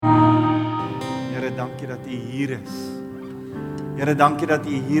Here, dankie dat U hier is. Here, dankie dat U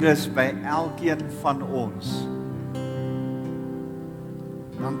hier is by elkeen van ons.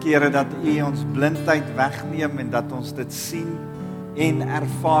 Dankie Here dat U ons blindheid wegneem en dat ons dit sien en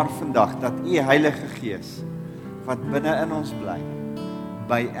ervaar vandag, dat U Heilige Gees, wat binne in ons bly,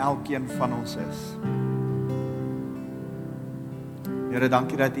 by elkeen van ons is. Here,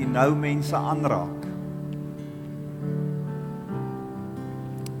 dankie dat U nou mense aanraak.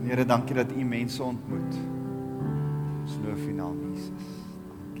 Here, dankie dat U mense ontmoet. Ons loof U naam, Jesus.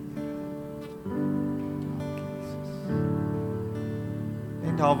 Dankie, Here. Dankie, Jesus.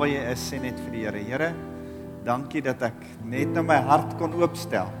 En daar waar jy is, sê net vir die Here, Here, dankie dat ek net nou my hart kon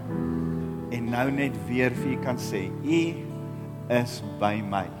oopstel en nou net weer vir U kan sê, U is by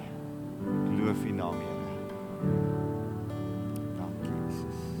my. Ek loof U naam, Here. Dankie,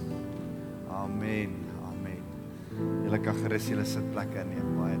 Jesus. Amen. Julle kan gerus julle sitplekke inneem,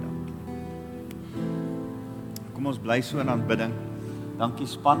 baie dankie. Kom ons bly so in aanbidding. Dankie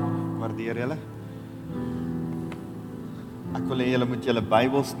span, waardeer julle. Ek wil hê julle moet julle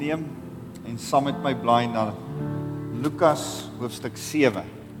Bybels neem en saam met my blaai na Lukas hoofstuk 7.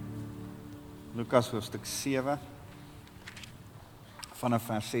 Lukas hoofstuk 7 vanaf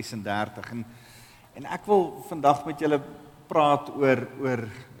vers 36. En ek wil vandag met julle praat oor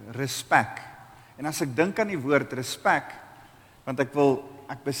respek. En as ek dink aan die woord respek, want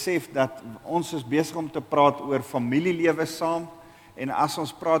ek besef dat ons is besig om te praat oor familielewe saam, en as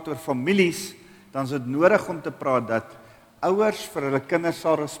ons praat oor families, dan is dit nodig om te praat dat ouers vir hulle kinders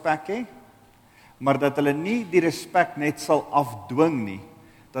sal respek hê, maar dat hulle nie die respek net sal afdwing nie,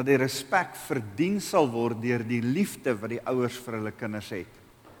 dat die respek verdien sal word deur die liefde wat die ouers vir hulle kinders het.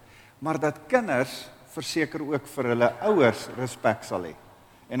 Maar dat kinders verseker ook vir hulle ouers respek sal hê.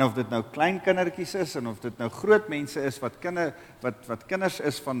 En of dit nou klein kindertjies is, en of dit nou groot mense is, wat kinders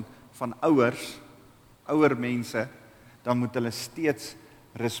is van ouer mense, dan moet hulle steeds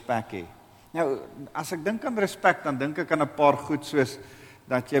respek hê. Nou, as ek dink aan respek, dan dink ek aan 'n paar goed, soos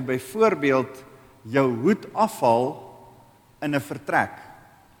dat jy byvoorbeeld jou hoed afhaal in 'n vertrek.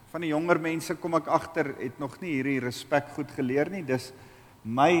 Van die jonger mense kom ek agter, het nog nie hierdie respek goed geleer nie, dis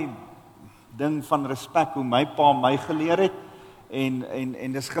my ding van respek, hoe my pa my geleer het,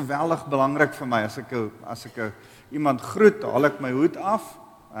 en dis geweldig belangrik vir my, as ek iemand groet, haal ek my hoed af,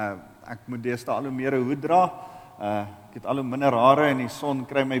 ek moet deesdae al hoe meer 'n hoed dra, ek het al hoe minder hare en die son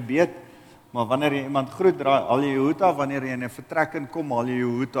kry my beet, maar wanneer jy iemand groet, haal jy jou hoed af, wanneer jy in 'n vertrek inkom, haal jy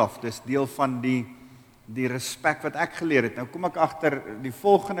jou hoed af, dis deel van die respek wat ek geleer het. Nou kom ek agter, die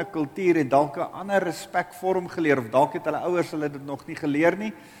volgende kultuur het dalk 'n ander respekvorm geleer, of dalk het hulle ouers hulle dit nog nie geleer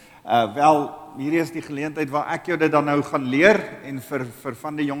nie. Hierdie is die geleentheid waar ek jou dit dan nou gaan leer, en vir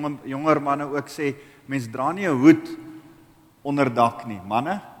van die jonger manne ook sê, mens dra nie 'n hoed onder dak nie.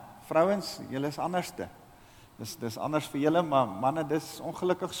 Manne, vrouens, julle is anderste. Dis anders vir julle, maar manne, dis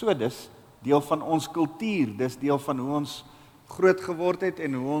ongelukkig so, dis deel van ons kultuur, dis deel van hoe ons groot geword het,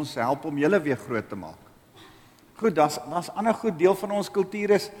 en hoe ons help om julle weer groot te maak. Goed, daar's ander goed, deel van ons kultuur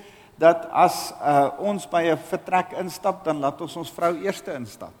is, dat as ons by 'n vertrek instap, dan laat ons vrou eerste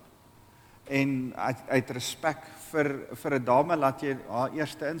instap. En uit respek vir 'n dame laat jy haar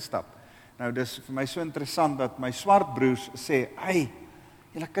eerste instap. Nou dis vir my so interessant dat my swart broers sê,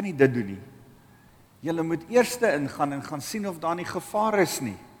 julle kan nie dit doen nie. Julle moet eerste ingaan en gaan sien of daar nie gevaar is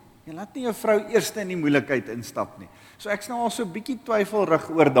nie. Jy laat nie jou vrou eerste in die moeilikheid instap nie. So ek's nou al so bietjie twyfelrig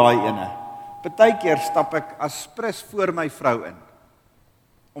oor daai ene. Partykeer stap ek as prins voor my vrou in,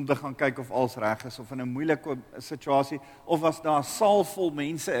 om te gaan kyk of alles reg is, of in 'n moeilike situasie, of as daar 'n saal vol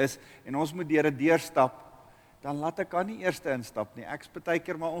mense is, en ons moet deur 'n deur stap, dan laat ek haar nie eerste instap nie. Ek's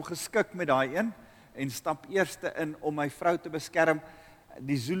partykeer maar ongeskik met daai een, en stap eerste in om my vrou te beskerm.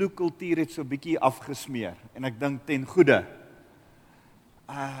 Die Zulu kultuur het so bietjie afgesmeer, en ek dink ten goeie.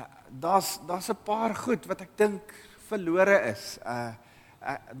 Daar's 'n paar goed wat ek dink verlore is.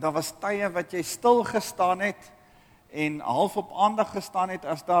 Daar was tye wat jy stil gestaan het, en half op aandag gestaan het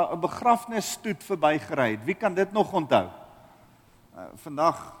as daar 'n begrafnisstoet verbygery het. Wie kan dit nog onthou?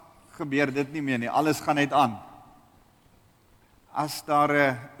 Vandag gebeur dit nie meer nie, alles gaan net aan. As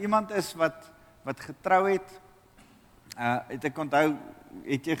daar iemand is wat getrou het, het ek onthou,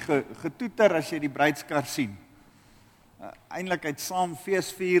 het jy getoeter as jy die bruidskar sien. Eintlik uit saam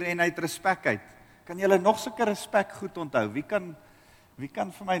feesvier en uit respek uit. Kan julle nog sulke respek goed onthou? Wie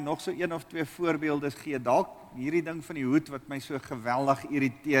kan vir my nog so 1 of 2 voorbeelde gee? Dalk hierdie ding van die hoed wat my so geweldig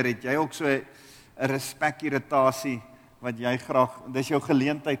irriteer, het jy ook so 'n respek-irritasie wat jy graag, dis jou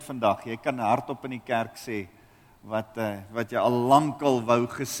geleentheid vandag, jy kan hardop in die kerk sê wat jy al lankal wou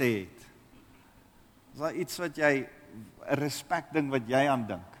gesê het. Is daar iets wat jy, 'n respek ding wat jy aan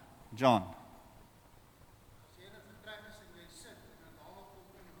dink? John?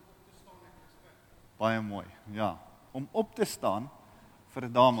 baie mooi. Ja, om op te staan vir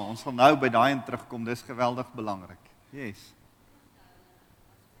 'n dame. Ons sal nou by daai en terugkom. Dis geweldig belangrik. Yes.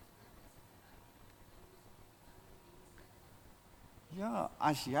 Ja,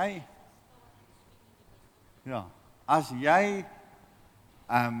 as jy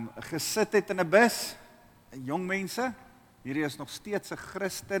gesit het in 'n bus, jong mense, hierdie is nog steeds 'n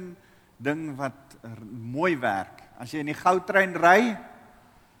Christen ding wat mooi werk. As jy in die goudtrein ry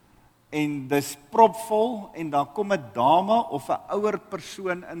en dis propvol en dan kom 'n dame of 'n ouer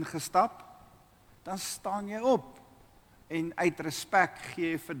persoon ingestap, dan staan jy op en uit respek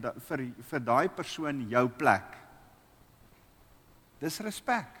gee jy vir daai persoon jou plek. Dis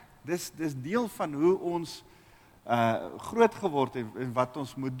respek. Dis deel van hoe ons groot geword het en wat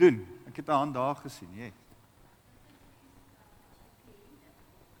ons moet doen. Ek het 'n hand daar gesien, jy.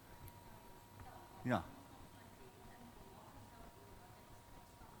 Ja.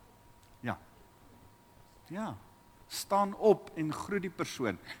 Ja. Ja. Staan op en groet die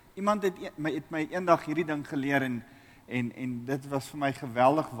persoon. Iemand het my eendag hierdie ding geleer en dit was vir my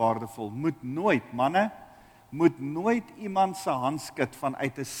geweldig waardevol. Manne, moet nooit iemand se hand skud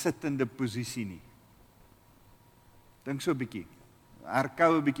vanuit 'n sittende posisie nie. Dink so 'n bietjie.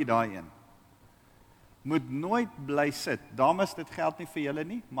 Herkou 'n bietjie daai een. Moet nooit bly sit. Dames, dit geld nie vir julle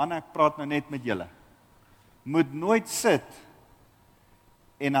nie. Manne, ek praat nou net met julle. Moet nooit sit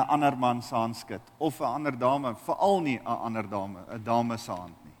en 'n ander man se hand skud of 'n ander dame, veral nie 'n ander dame, 'n dame se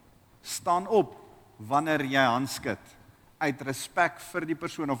hand nie. Staan op wanneer jy hand skud uit respek vir die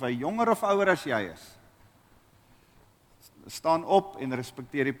persoon of hy jonger of ouer as jy is. Staan op en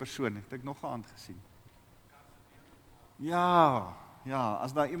respekteer die persoon. Het ek nog 'n hand gesien? Ja,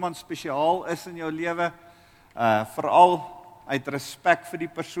 as daar iemand spesiaal is in jou lewe, veral uit respek vir die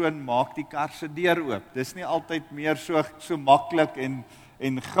persoon, maak die kar se deur oop. Dis nie altyd meer so maklik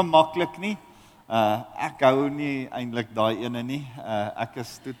en gemaklik nie. Ek hou nie eintlik daai ene nie. Ek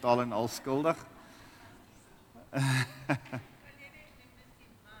is totaal en al skuldig.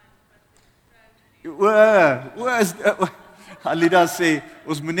 Alida sê,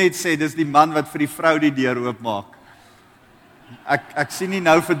 ons moet net sê, dis die man wat vir die vrou die deur oopmaak. Ek sien nie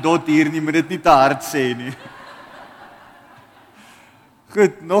nou vir Dot hier nie, moet dit nie te hard sê nie.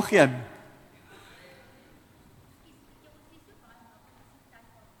 Goed, nog een.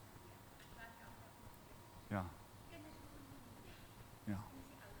 Ja. Ja.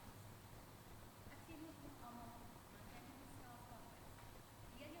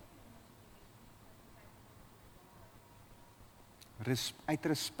 Uit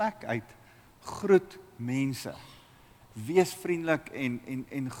respek uit, groet mense. Wees vriendelik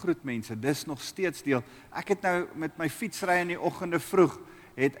en groet mense. Dis nog steeds deel. Ek het nou met my fietsry in die oggende vroeg,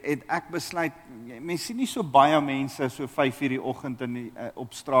 het ek besluit, mense sien nie so baie mense so 5:00 die oggend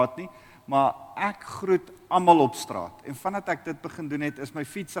op straat nie, maar ek groet almal op straat. En vandat ek dit begin doen het, is my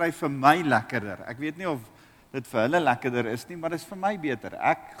fietsry vir my lekkerder. Ek weet nie of dit vir hulle lekkerder is nie, maar dit is vir my beter.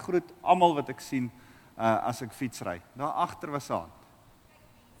 Ek groet almal wat ek sien as ek fietsry. Daar agter was 'n hand.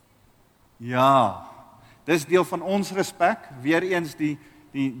 Ja. Dis deel van ons respek. Weereens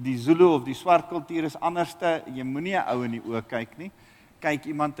die Zulu of die swart kultuur is anderste. Jy moenie 'n ou in die oë kyk nie. Kyk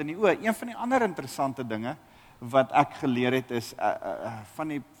iemand in die oë. Een van die ander interessante dinge wat ek geleer het is van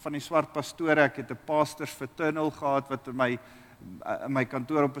die swart pastore. Ek het 'n pastors fraternal gehad wat in my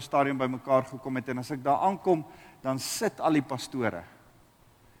kantoor op 'n stadium bymekaar gekom het en as ek daar aankom, dan sit al die pastore.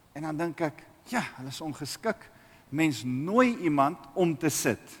 En dan dink ek, ja, hulle is ongeskik. Mens nooi iemand om te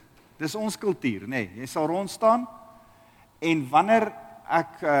sit. Dis ons kultuur, nee. Jy sal rond staan en wanneer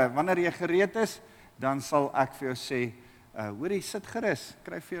jy gereed is, dan sal ek vir jou sê, hoorie, sit gerus,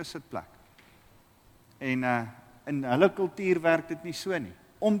 kry vir jou sitplek. En in hulle kultuur werk dit nie so nie.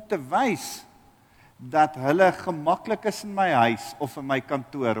 Om te wys dat hulle gemaklik is in my huis of in my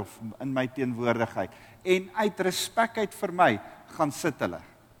kantoor of in my teenwoordigheid en uit respek uit vir my gaan sit hulle.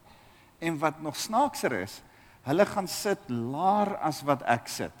 En wat nog snaakser is, hulle gaan sit laer as wat ek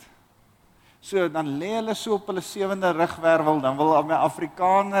sit. So, dan lê hulle so op hulle 7de rugwervel, dan wil my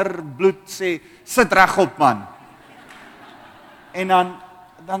Afrikaner bloed sê, sit regop man. En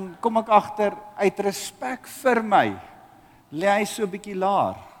dan kom ek agter, uit respek vir my, lê hy so 'n bietjie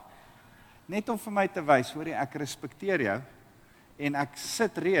laer. Net om vir my te wys, hoor jy, ek respekteer jou, en ek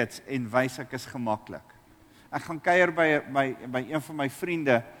sit reeds en wys ek is gemaklik. Ek gaan kuier by een van my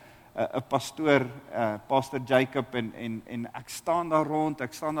vriende, 'n pastoor, Pastor Jacob, en ek staan daar rond,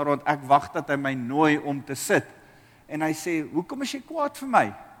 ek wag dat hy my nooi om te sit. En hy sê, hoekom is jy kwaad vir my?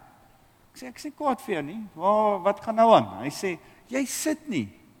 Ek sê, ek is nie kwaad vir jou nie. Wat gaan nou aan? Hy sê, jy sit nie.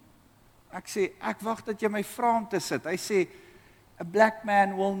 Ek sê, ek wag dat jy my vra om te sit. Hy sê, A black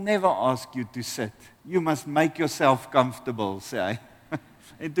man will never ask you to sit. You must make yourself comfortable, sê hy.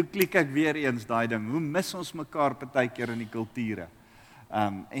 En toe klik ek weer eens daai ding, hoe mis ons mekaar partykeer in die kulture.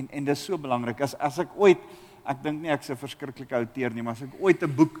 En dis so belangrik, as ek ooit, ek dink nie ek's 'n verskriklike outeur nie, maar as ek ooit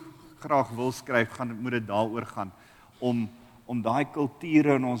 'n boek graag wil skryf, moet dit daaroor gaan, om daai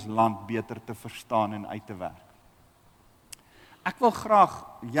kulture in ons land beter te verstaan en uit te werk. Ek wil graag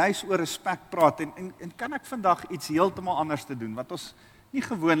juis oor respek praat, en kan ek vandag iets heeltemal anders te doen, wat ons nie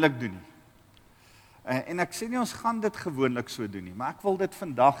gewoonlik doen nie. En ek sê nie ons gaan dit gewoonlik so doen nie, maar ek wil dit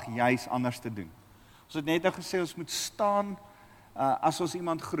vandag juis anders te doen. Ons het net nou gesê, ons moet staan as ons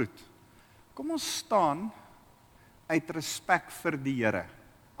iemand groet. Kom ons staan uit respek vir die Here,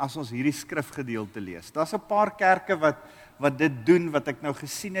 as ons hierdie skrifgedeelte lees. Daar's 'n paar kerke wat dit doen, wat ek nou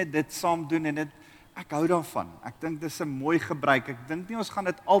gesien het, dit saam doen, en ek hou daarvan. Ek dink dis 'n mooi gebruik. Ek dink nie ons gaan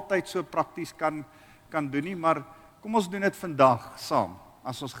dit altyd so prakties kan doen nie, maar kom ons doen dit vandag saam,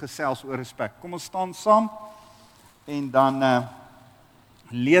 as ons gesels oor respek. Kom ons staan saam, en dan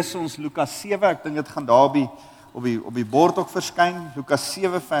lees ons Lukas 7, ek dink dit gaan daar op die bord ook verskyn, Lukas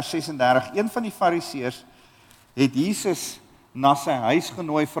 7 vers 36. Een van die fariseërs het Jesus na sy huis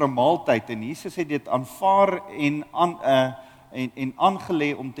genooi vir 'n maaltyd, en Jesus het dit aanvaar en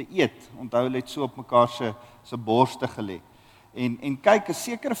aangelê om te eet. Onthou, hulle het so op mekaar se borste gelê. En kyk, 'n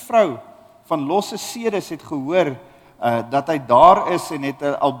sekere vrou van losse sedes het gehoor dat hy daar is, en het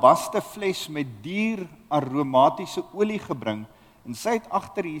 'n albaste fles met duur aromatiese olie gebring, en sy het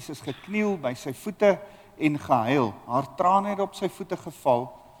agter Jesus gekniel by sy voete en gehuil. Haar trane het op sy voete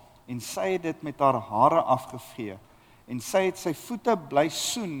geval, en sy het dit met haar hare afgevee, en sy het sy voete bly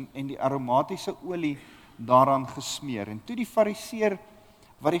soen en die aromatiese olie daaraan gesmeer. En toe die fariseer,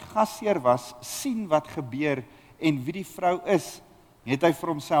 wat die gasheer was, sien wat gebeur en wie die vrou is, het hy vir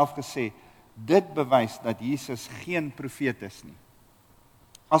homself gesê, dit bewys dat Jesus geen profeet is nie.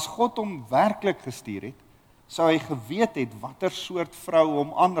 As God hom werklik gestuur het, sou hy geweet het watter soort vrou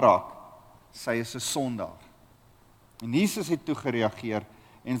hom aanraak. Sy is 'n sondaar. En Jesus het toe gereageer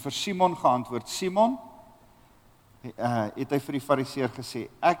en vir Simon geantwoord, Simon, het hy vir die fariseer gesê,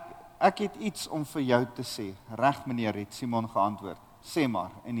 ek het iets om vir jou te sê. Reg meneer, het Simon geantwoord, sê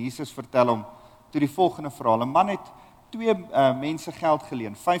maar. En Jesus vertel hom toe die volgende verhaal. 'n man het 2 mense geld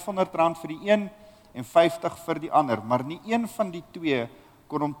geleen, R500 vir die een en 50 vir die ander, maar nie een van die 2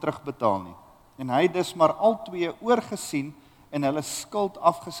 kon hom terugbetaal nie. En hy het dus maar al 2 oorgesien en hulle skuld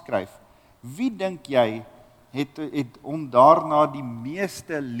afgeskryf. Wie dink jy het hom daarna die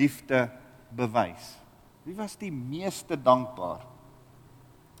meeste liefde bewys? Wie was die meeste dankbaar?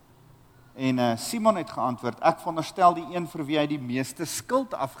 En Simon het geantwoord, ek veronderstel die een vir wie hy die meeste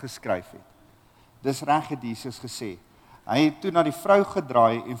skuld afgeskryf het. Dis reg, het Jesus gesê. Hy het toe na die vrou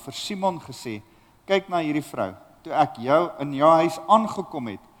gedraai en vir Simon gesê, kyk na hierdie vrou, toe ek jou in jou huis aangekom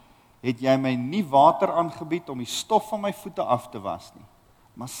het jy my nie water aangebied om die stof van my voete af te was nie,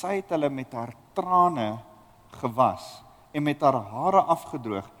 maar sy het hulle met haar trane gewas en met haar hare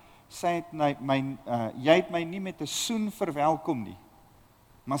afgedroog. Jy het my nie met 'n soen verwelkom nie,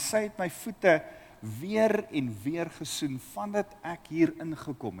 maar sy het my voete weer en weer gesoen, vandat ek hier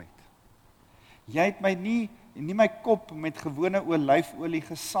ingekom het. Jy het my nie my kop met gewone olyfolie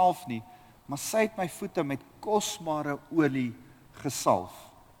gesalf nie, maar sy het my voete met kosbare olie gesalf.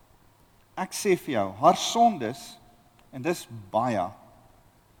 Ek sê vir jou, haar sondes, en dis baie,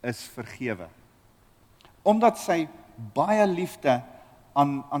 is vergewe. Omdat sy baie liefde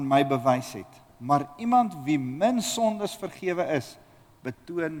aan my bewys het. Maar iemand wie min sondes vergewe is,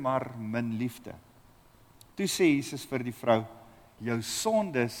 betoon maar min liefde. Toe sê Jesus vir die vrou, jou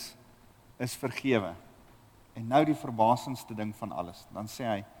sondes is vergewe. En nou die verbasendste ding van alles. Dan sê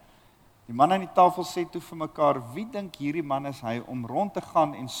hy, die man aan die tafel sê toe vir mekaar, wie dink hierdie man is hy om rond te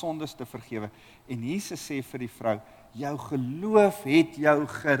gaan en sondes te vergewe? En Jesus sê vir die vrou, jou geloof het jou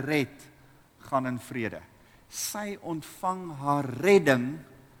gered, gaan in vrede. Sy ontvang haar redding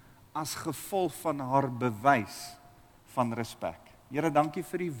as gevolg van haar bewys van respek. Here, dankie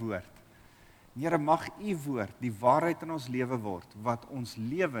vir die woord. Here, mag u woord die waarheid in ons lewe word, wat ons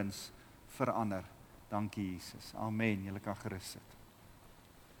lewens verander. Dankie Jesus. Amen. Julle kan gerus sit.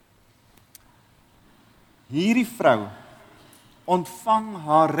 Hierdie vrou ontvang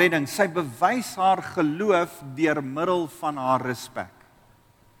haar redding. Sy bewys haar geloof deur middel van haar respek.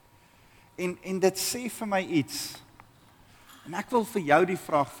 En dit sê vir my iets. En ek wil vir jou die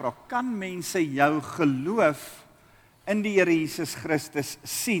vraag vra, kan mense jou geloof in die Here Jesus Christus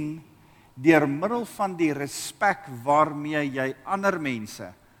sien deur middel van die respek waarmee jy ander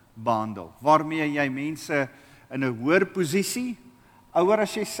mense behandel, waarmee jy mense in 'n hoër posisie, ouer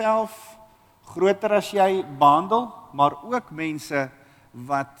as jouself, groter as jy behandel, maar ook mense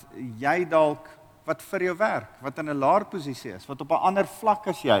wat jy dalk, wat vir jou werk, wat in 'n laer posisie is, wat op 'n ander vlak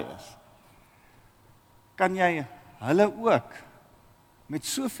as jy is. Kan jy hulle ook met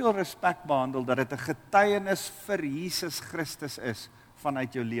soveel respek behandel, dat dit 'n getuienis vir Jesus Christus is,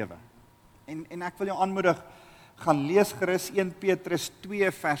 vanuit jou lewe. En ek wil jou aanmoedig, gaan lees gerus 1 Petrus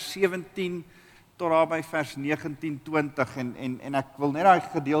 2 vers 17 tot daar by vers 19-20 en ek wil net daai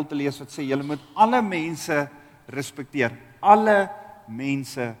gedeelte lees wat sê, julle moet alle mense respekteer. Alle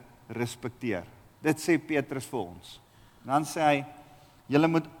mense respekteer. Dit sê Petrus vir ons. Dan sê hy, julle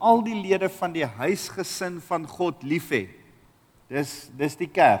moet al die lede van die huisgesin van God lief hê. Dis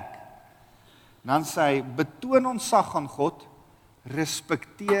die kerk. Dan sê hy, betoon ontzag aan God,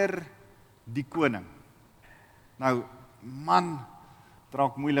 respekteer die koning. Nou, man,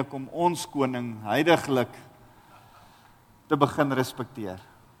 draak moeilik om ons koning huidiglik te begin respekteer.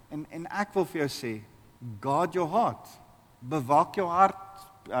 En ek wil vir jou sê, guard your heart. Bewaak jou hart.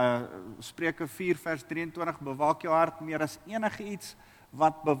 Spreuke 4 vers 23, bewaak jou hart meer as enige iets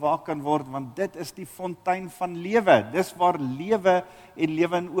wat bewaak kan word, want dit is die fontein van lewe. Dis waar lewe en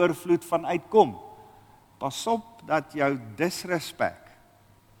lewe in oorvloed van uitkom. Pas op dat jou disrespek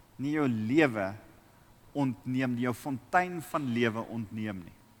nie jou lewe ontneem, jou fontein van lewe ontneem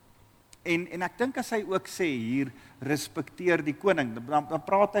nie. En ek dink as hy ook sê hier, respekteer die koning, dan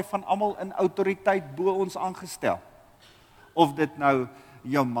praat hy van almal in autoriteit bo ons aangestel. Of dit nou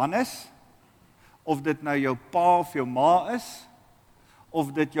jou man is, of dit nou jou pa of jou ma is,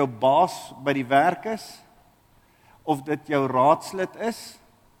 of dit jou baas by die werk is, of dit jou raadslid is,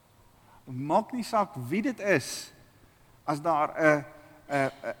 maak nie saak wie dit is, as daar 'n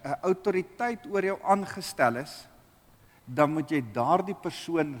autoriteit oor jou aangestel is, dan moet jy daardie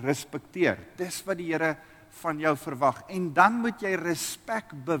persoon respekteer. Dis wat die Here van jou verwag. En dan moet jy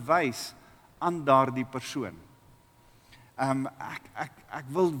respek bewys aan daardie persoon. Ek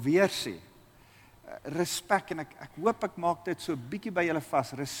wil weer sê, respek, en ek hoop ek maak dit so bietjie by julle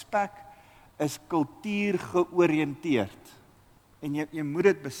vas, respek is kultuur georiënteerd. En jy moet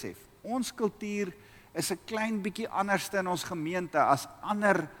dit besef. Ons kultuur is 'n klein bietjie anderste in ons gemeente as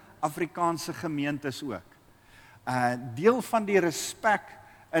ander Afrikaanse gemeentes ook. Deel van die respek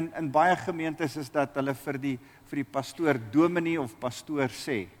in baie gemeentes is dat hulle vir die pastoor dominee of pastoor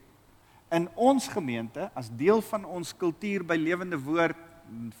sê. In ons gemeente, as deel van ons kultuur by Lewende Woord,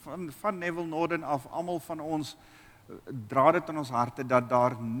 van Neville Norden af, almal van ons dra dit in ons harte, dat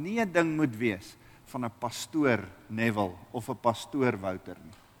daar nie 'n ding moet wees van 'n pastoor Neville of 'n pastoor Wouter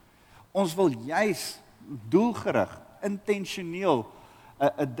nie. Ons wil juis doelgerig, intentioneel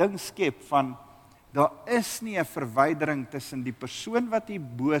 'n ding skep van, daar is nie 'n verwydering tussen die persoon wat hier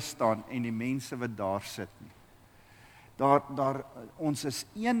bo staan en die mense wat daar sit nie. Ons is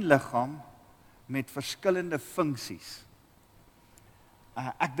een liggaam met verskillende funksies.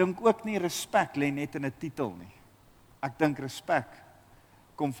 Ek dink ook nie respek lê net in 'n titel nie. Ek dink respek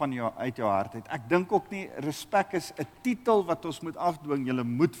kom van uit jou hart uit. Ek dink ook nie respek is 'n titel wat ons moet afdwing. Julle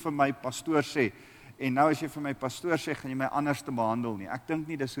moet vir my pastoor sê, en nou as jy vir my pastoor sê, gaan jy my anders te behandel nie. Ek dink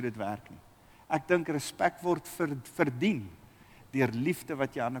nie dis hoe dit werk nie. Ek dink respek word verdien deur liefde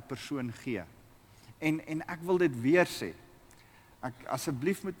wat jy aan 'n persoon gee. En ek wil dit weer sê.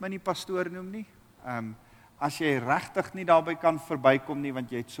 Asseblief moet my nie pastoor noem nie. As jy regtig nie daarby kan verbykom nie, want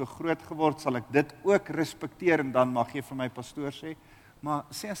jy het so groot geword, sal ek dit ook respekteer en dan mag jy vir my pastoor sê. Maar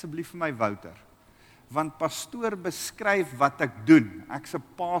sê asseblief vir my Wouter. Want pastoor beskryf wat ek doen. Ek's 'n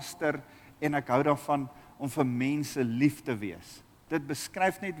pastor en ek hou daarvan om vir mense lief te wees. Dit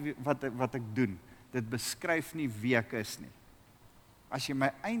beskryf net wat ek doen. Dit beskryf nie wie ek is nie. As jy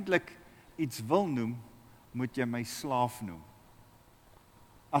my eintlik iets wil noem, moet jy my slaaf noem.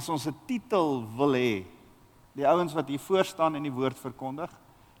 As ons 'n titel wil hê, die ouens wat hier voor staan en die woord verkondig,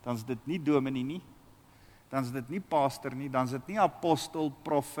 dan is dit nie dominee nie, dan is dit nie pastor nie, dan is dit nie apostel,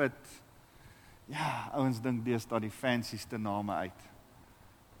 profet. Ja, ouens dink deesdae die fancyste name uit.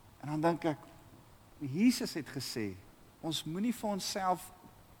 En dan dink ek, Jesus het gesê, ons moenie vir onsself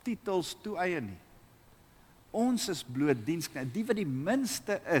titels toeëien nie. Ons is bloot diensknegte, die wat die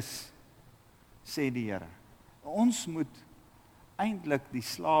minste is, sê die Here. Ons moet eintlik die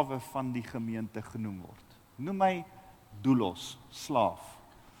slawe van die gemeente genoem word. Noem my doulos, slaaf.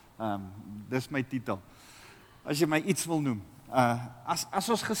 Dis my titel. As jy my iets wil noem. As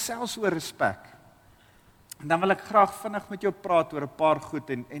ons gesels oor respek, dan wil ek graag vinnig met jou praat oor 'n paar goed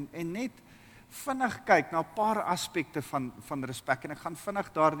en net vinnig kyk na 'n paar aspekte van respek, en ek gaan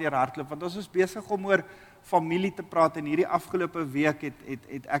vinnig daardeur hardloop, want ons is besig om oor familie te praat, en hierdie afgelope week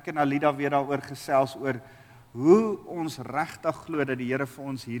het ek en Alida weer daaroor gesels, hoe ons regtig glo dat die Here vir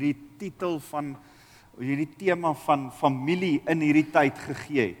ons hierdie titel van hierdie tema van familie in hierdie tyd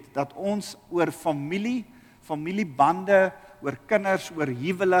gegee het. Dat ons oor familiebande, oor kinders, oor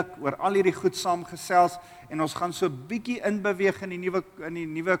huwelik, oor al hierdie goed saamgesels en ons gaan so bietjie inbeweeg in die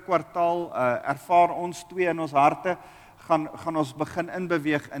nuwe kwartaal, ervaar ons twee in ons harte, gaan ons begin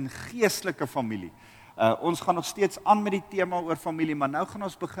inbeweeg in geestelike familie. Ons gaan nog steeds aan met die tema oor familie, maar nou gaan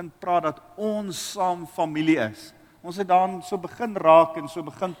ons begin praat dat ons saam familie is. Ons het dan so begin raak en so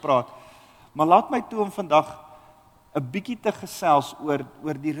begin praat. Maar laat my toe om vandag 'n bietjie te gesels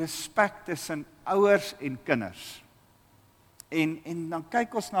oor die respek tussen ouers en kinders. En dan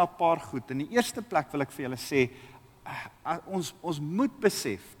kyk ons na 'n paar goed. In die eerste plek wil ek vir julle sê, ons moet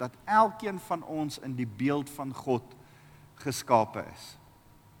besef dat elkeen van ons in die beeld van God geskape is.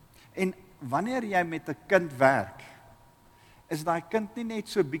 En wanneer jy met 'n kind werk, is daai kind nie net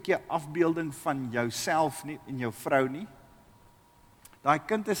so 'n bietjie afbeelding van jouself nie en jou vrou nie. Daai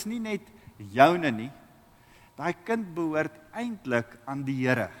kind is nie net joune nie. Daai kind behoort eintlik aan die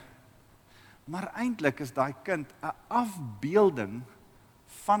Here. Maar eintlik is daai kind 'n afbeelding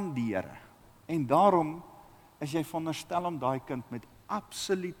van die Here. En daarom is jy veronderstel om daai kind met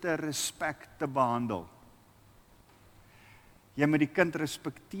absolute respek te behandel. Jy moet die kind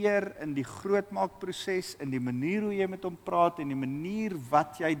respekteer in die grootmaakproses, in die manier hoe jy met hom praat en die manier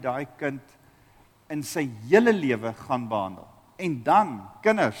wat jy daai kind in sy hele lewe gaan behandel. En dan,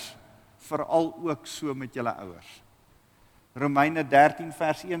 kinders, veral ook so met julle ouers. Romeine 13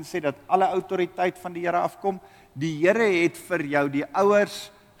 vers 1 sê dat alle autoriteit van die Here afkom. Die Here het vir jou die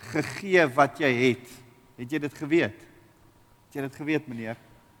ouers gegee wat jy het. Het jy dit geweet? Het jy dit geweet, meneer?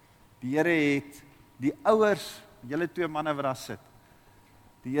 Die Here het die ouers, julle twee manne wat daar sit,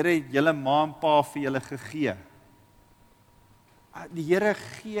 die Here het julle ma en pa vir julle gegee. Die Here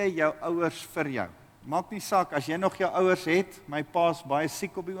gee jou ouers vir jou. Maak nie saak, as jy nog jou ouers het, my pa is baie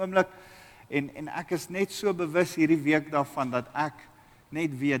siek op die oomblik, en ek is net so bewus hierdie week daarvan, dat ek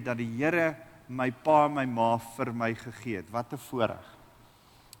net weet, dat die Here my pa en my ma vir my gegee het. Wat 'n voorreg.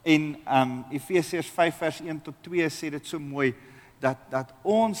 En Efesiërs 5 vers 1 tot 2 sê dit so mooi, dat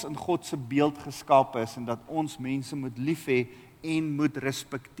ons in God se beeld geskape is, en dat ons mense moet lief hê, en moet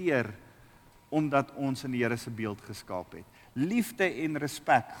respekteer, omdat ons in die Here se beeld geskape het. Liefde en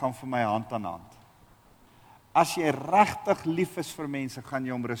respek gaan vir my hand aan hand. As jy regtig lief is vir mense, gaan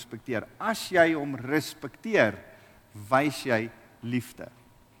jy hom respekteer. As jy hom respekteer, wys jy liefde.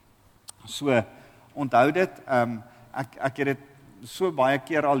 So, onthou dit, ek het dit so baie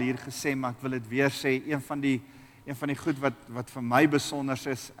keer al hier gesê, maar ek wil dit weer sê, een van die goed wat vir my besonders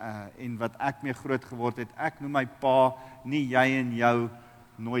is, en wat ek mee groot geword het, ek noem my pa, nie jy en jou,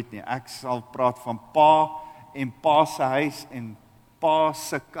 nooit nie. Ek sal praat van pa, en pa se huis, en pa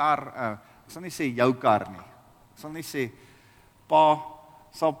se kar, ek sal nie sê jou kar nie. Ek sal nie sê,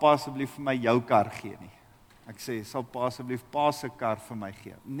 sal pa asseblief vir my jou kar gee nie. Ek sê, sal pa asseblief pa se kar vir my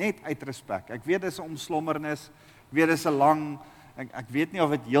gee. Net uit respek. Ek weet dis 'n omslommernis, ek weet dis 'n lang, ek weet nie of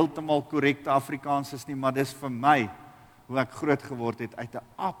dit heeltemal korrekte Afrikaans is nie, maar dis vir my, hoe ek groot geword het, uit 'n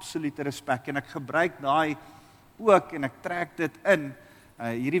absolute respek. En ek gebruik daai ook, en ek trek dit in.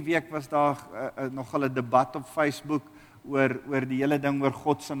 Hierdie week was daar nogal 'n debat op Facebook, oor die hele ding oor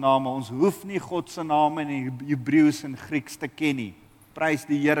God se name. Ons hoef nie God se name in Hebreëus en Grieks te ken nie. Prys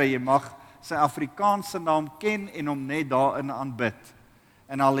die Here, jy mag sy Afrikaanse naam ken en hom net daarin aanbid.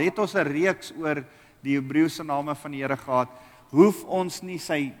 En al het ons 'n reeks oor die Hebreëse name van die Here gehad, hoef ons nie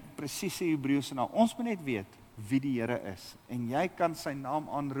sy presiese Hebreëse naam. Ons moet net weet wie die Here is. En jy kan sy naam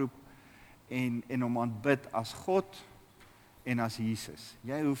aanroep en hom aanbid as God en as Jesus.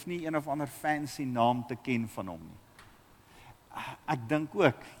 Jy hoef nie een of ander fancy naam te ken van hom nie. Ek dink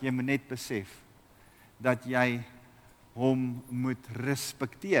ook, jy moet net besef, dat jy hom moet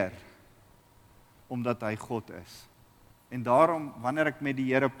respekteer, omdat hy God is. En daarom, wanneer ek met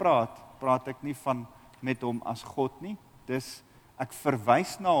die Here praat ek nie met hom as God nie, ek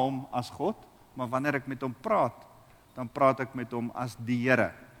verwys na hom as God, maar wanneer ek met hom praat, dan praat ek met hom as die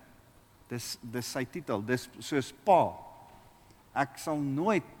Here. Dis sy titel, dis soos pa. Ek sal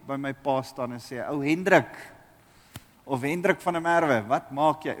nooit by my pa staan en sê, ou Hendrik, of Hendrik van der Merwe, wat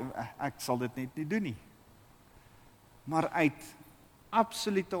maak jy? Ek sal dit net nie doen nie. Maar uit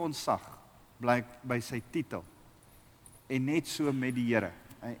absolute ontzag bly by sy titel. En net so met die Here.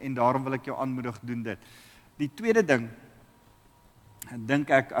 En daarom wil ek jou aanmoedig, doen dit. Die tweede ding, dink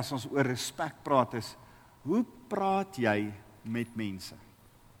ek, as ons oor respek praat is, hoe praat jy met mense?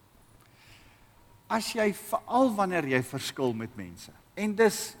 As jy, veral wanneer jy verskil met mense, en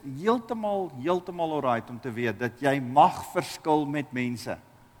dis heeltemal alright om te weet, dat jy mag verskil met mense.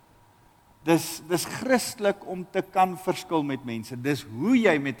 Dis Christelik om te kan verskil met mense. Dis hoe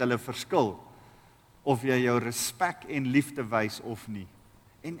jy met hulle verskil, of jy jou respek en liefde wys of nie.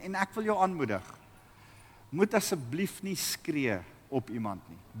 En ek wil jou aanmoedig, moet asseblief nie skree op iemand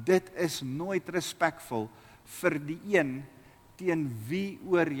nie. Dit is nooit respekvol vir die een teen wie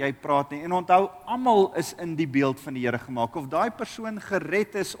oor jy praat nie. En onthou, almal is in die beeld van die Here gemaak, of daai persoon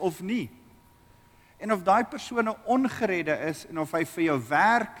gered is of nie. En of daai persoon 'n ongeredde is, en of hy vir jou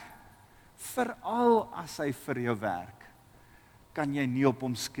werk, veral as hy vir jou werk, kan jy nie op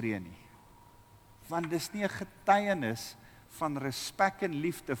hom skree nie. Want dis nie 'n getuienis van respek en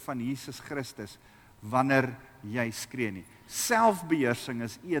liefde van Jesus Christus, wanneer jy skree nie. Selfbeheersing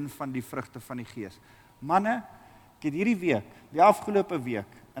is een van die vrugte van die Gees. Manne, ek het hierdie week, die afgelope week,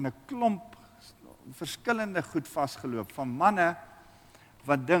 in 'n klomp verskillende goed vasgeloop, van manne,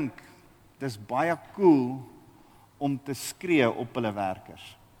 wat dink, dis baie cool, om te skree op hulle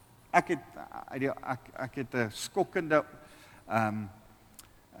werkers. Ek het 'n skokkende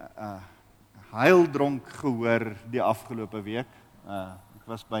huildronk gehoor die afgelope week. Ek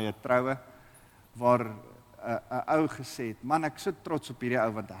was by 'n troue waar 'n ou gesê het, man, ek is so trots op hierdie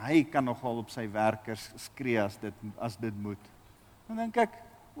ou, want hy kan nogal op sy werkers skree as dit moet. Dan dink ek,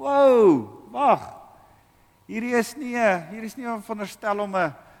 wow, wag, hier is nie veronderstel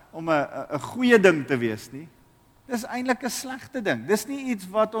om 'n goeie ding te wees nie. Dis eintlik 'n slegte ding. Dis nie iets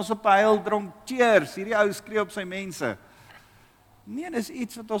wat ons op 'n huildronk cheers, hierdie ou skree op sy mense. Nee, dis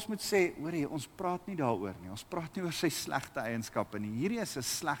iets wat ons moet sê, hoorie, ons praat nie daaroor nie. Ons praat nie oor sy slegte eienskappe nie. Hierdie is 'n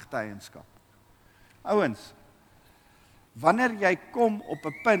slegte eienskap. Ouens, wanneer jy kom op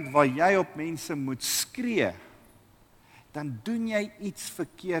 'n punt waar jy op mense moet skree, dan doen jy iets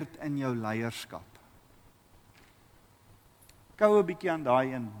verkeerd in jou leierskap. Kou 'n bietjie aan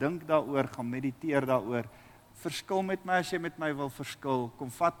daai en dink daaroor, gaan mediteer daaroor. Verskil met my as jy met my wil verskil.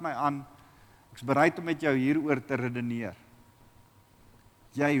 Kom vat my aan. Ek's bereid om met jou hieroor te redeneer.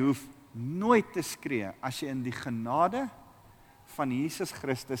 Jy hoef nooit te skree as jy in die genade van Jesus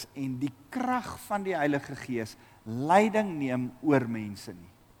Christus en die krag van die Heilige Gees leiding neem oor mense nie.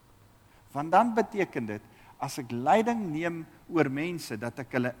 Want dan beteken dit, as ek leiding neem oor mense, dat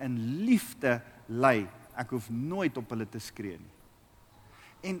ek hulle in liefde lei. Ek hoef nooit op hulle te skree nie.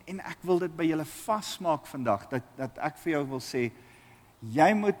 En ek wil dit by julle vasmaak vandag, dat ek vir jou wil sê,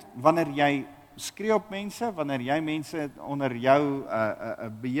 jy moet, wanneer jy skree op mense, wanneer jy mense onder jou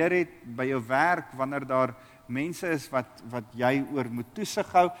beheer het, by jou werk, wanneer daar mense is wat jy oor moet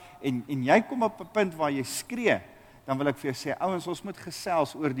toesig hou, en jy kom op 'n punt waar jy skree, dan wil ek vir jou sê, ouens, ons moet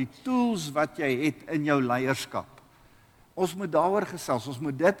gesels oor die tools wat jy het in jou leierskap. Ons moet daaroor gesels, ons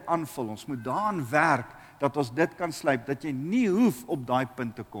moet dit aanvul, ons moet daaraan werk, dat ons dit kan slyp, dat jy nie hoef op daai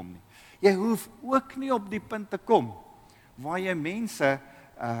punt te kom nie. Jy hoef ook nie op die punt te kom, waar jy mense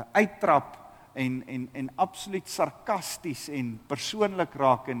uittrap, en absoluut sarkasties en persoonlik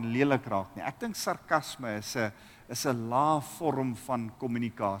raak en lelik raak nie. Ek dink sarkasme is 'n lae vorm van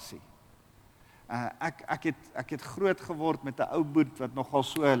kommunikasie. Ek het groot geword met 'n ou boet wat nogal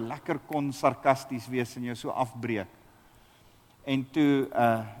so lekker kon sarkasties wees en jou so afbreek. En toe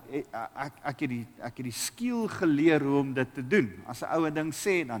ek het die skill geleer hoe om dit te doen. As 'n ou 'n ding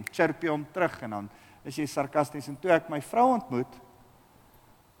sê, dan chirp jy hom terug en dan is jy sarkasties. En toe ek my vrou ontmoet,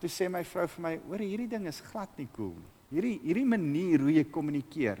 toe sê my vrou vir my, hoor, hierdie ding is glad nie cool nie. Hierdie manier hoe jy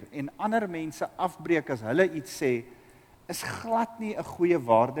kommunikeer en ander mense afbreek as hulle iets sê, is glad nie 'n goeie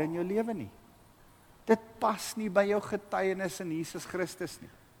waarde in jou lewe nie. Dit pas nie by jou getuienis in Jesus Christus nie.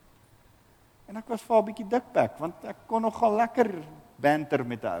 En ek was vir 'n bietjie dikbek, want ek kon nogal lekker banter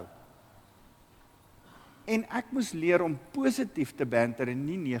met 'n ou. En ek moes leer om positief te banter en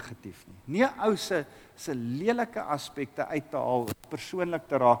nie negatief nie. Nie 'n ou se lelike aspekte uit te haal, persoonlik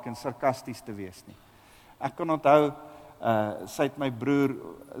te raak en sarkasties te wees nie. Ek kan onthou, sy het my broer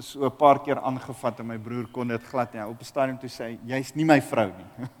so 'n paar keer aangevat en my broer kon dit glad nie. Op 'n stadium toe sê hy, jy's nie my vrou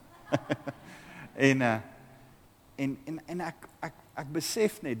nie. En ek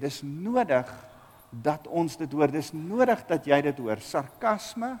besef net, dis nodig dat ons dit hoor. Dis nodig dat jy dit hoor.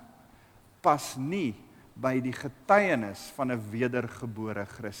 Sarkasme pas nie by die getuienis van 'n wedergebore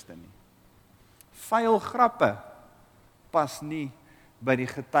Christen nie. Vuil grappe pas nie by die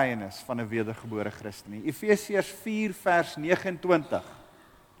getuienis van 'n wedergebore Christen nie. Efesiërs 4 vers 29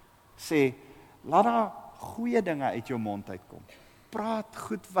 sê, laat daar goeie dinge uit jou mond uitkom. Praat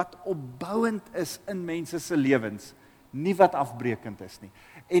goed wat opbouend is in mense se lewens, nie wat afbreekend is nie.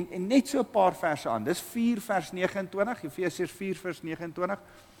 En net so 'n paar verse aan, dis 4 vers 29, Efesiërs 4 vers 29,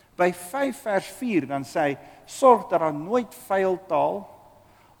 by 5 vers 4, dan sê hy, sorg dat daar nooit vuil taal,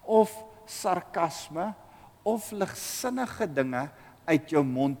 of sarkasme, of ligsinnige dinge uit jou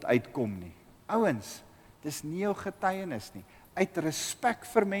mond uitkom nie. Ouens, dis nie jou getuienis nie. Uit respek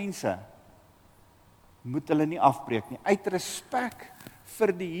vir mense moet hulle nie afbreek nie. Uit respek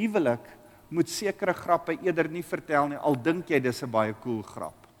vir die huwelik moet sekere grappe eerder nie vertel nie, al dink jy dis 'n baie cool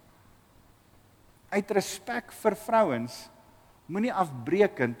grap. Uit respek vir vrouens moenie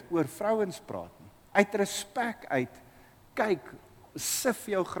afbreekend oor vrouens praat nie. Uit respek uit, kyk, sif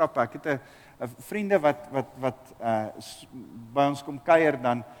jou grappe. Ek het 'n vriende wat by ons kom kuier,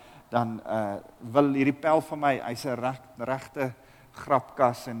 dan wil hierdie pel van my, hy's 'n regte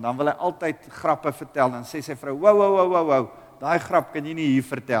grapkas, en dan wil hy altyd grappe vertel, dan sê sy vrou, wow, daai grap kan jy nie hier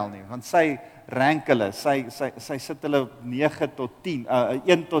vertel nie, want sy rank hulle, sy sit hulle 9 tot 10,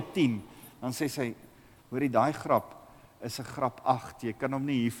 1 tot 10, dan sê sy, hoorie, daai grap is 'n grap 8, jy kan hom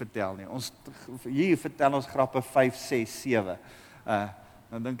nie hier vertel nie, hier vertel ons grappe 5, 6, 7,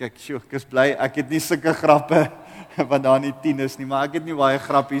 dan dink ek, sjoe, ek is bly, ek het nie sulke grappe, wat daar nie 10 is nie, maar ek het nie baie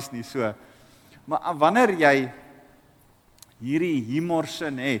grappies nie, so, maar wanneer jy hierdie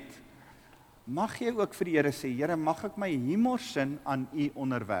humorsin het, mag jy ook vir die Here sê, Here, mag ek my humorsin aan U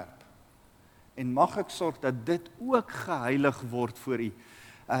onderwerp, en mag ek sorg dat dit ook geheilig word voor U.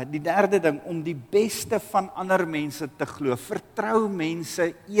 Die derde ding, om die beste van ander mense te glo, vertrou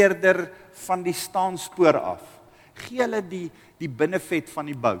mense eerder van die staanspoor af, gee hulle die benefit van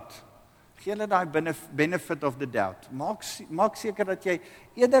die bout, gee hulle daai benefit of the doubt, maak seker dat jy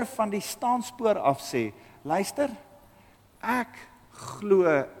eerder van die staanspoor af sê, luister, ek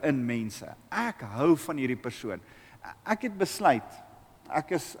glo in mense, ek hou van hierdie persoon, ek het besluit,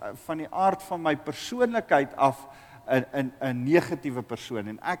 ek is van die aard van my persoonlikheid af 'n negatiewe persoon,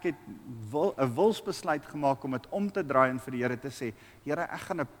 en ek het 'n wilsbesluit gemaak om dit om te draai en vir die Here te sê, Here, ek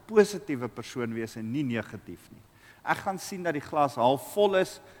gaan 'n positiewe persoon wees en nie negatief nie. Ek gaan sien dat die glas half vol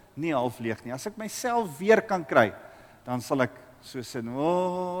is, nie half leeg nie. As ek myself weer kan kry, dan sal ek so sê,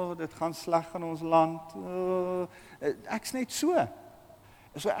 dit gaan sleg in ons land, ek's net so.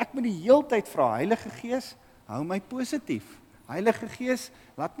 So ek moet die heeltyd vra, Heilige Gees, hou my positief. Heilige Gees,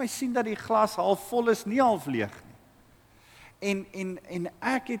 laat my sien dat die glas half vol is, nie half leeg nie. En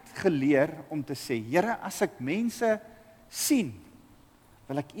ek het geleer om te sê, Here, as ek mense sien,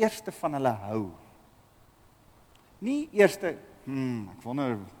 wil ek eerste van hulle hou. Nie eerste, ek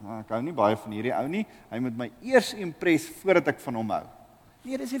wonder, ek hou nie baie van hierdie ou nie, hy moet my eers impress voordat ek van hom hou.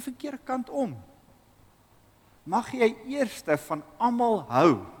 Nee, dis die verkeerde kant om. Mag jy eerste van almal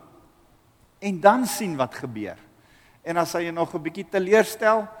hou, en dan sien wat gebeur. En as hy nog 'n bietjie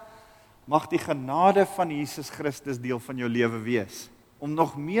teleurstel, mag die genade van Jesus Christus deel van jou lewe wees, om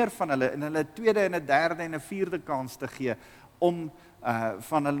nog meer van hulle, in hulle tweede en 'n derde en 'n vierde kans te gee, om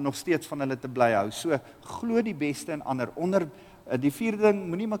van hulle nog steeds van hulle te bly hou. So, glo die beste in ander. Die vierde ding,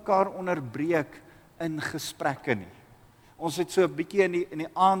 moenie mekaar onderbreek in gesprekke nie. Ons het so 'n bietjie in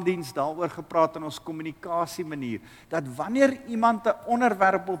die aanddiens daaroor gepraat in ons kommunikasie manier, dat wanneer iemand 'n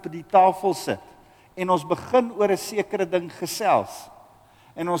onderwerp op die tafel sit, en ons begin oor 'n sekere ding gesels,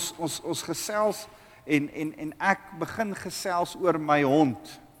 en ons gesels, en ek begin gesels oor my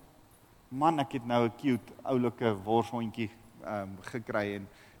hond. Man, ek het nou 'n cute, oulike worshondjie gekry, en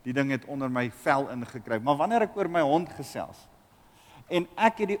die ding het onder my vel ingekry, maar wanneer ek oor my hond gesels, en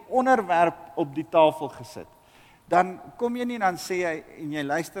ek het die onderwerp op die tafel gesit, dan kom jy nie, dan sê jy, en jy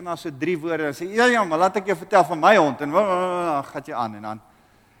luister na so 3 woorde, en sê, ja, maar laat ek jou vertel van my hond, en gaat jy aan, en dan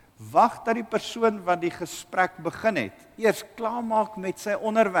wag dat die persoon wat die gesprek begin het, eers klaarmaak met sy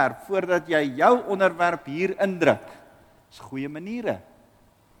onderwerp, voordat jy jou onderwerp hier indruk. Dis goeie maniere.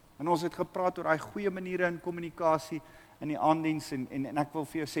 En ons het gepraat oor daai goeie maniere in kommunikasie, in die aanddiens, en ek wil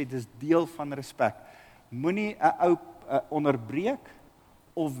vir jou sê, dis deel van respek. Moenie 'n ou onderbreek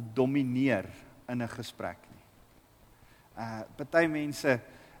of domineer in 'n gesprek nie. Party mense,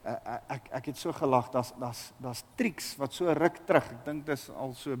 ek het so gelag, daar's triks wat so ruk terug, ek dink dis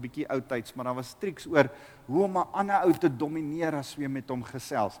al so 'n bietjie oudtyds, maar daar was triks oor hoe om 'n ander ou te domineer as jy met hom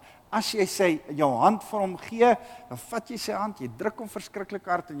gesels. As jy sê, jou hand vir hom gee, dan vat jy sy hand, jy druk hom verskriklik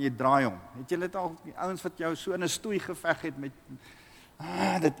hard en jy draai hom. Het jy dit al, die ouens wat jou so in 'n stoei geveg het met,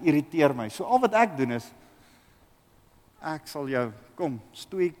 dit irriteer my. So al wat ek doen is, ek sal jou, kom,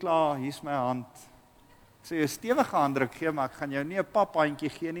 stoei klaar, hier's my hand. Ek sê jou stewige handdruk gee, maar ek gaan jou nie 'n paphandjie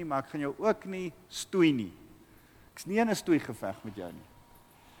gee nie, maar ek gaan jou ook nie stoei nie. Ek's nie in 'n stoei geveg met jou nie.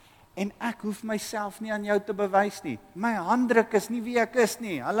 En ek hoef myself nie aan jou te bewys nie. My handdruk is nie wie ek is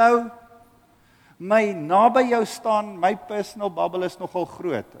nie. Hallo? My naby jou staan, my personal bubble is nogal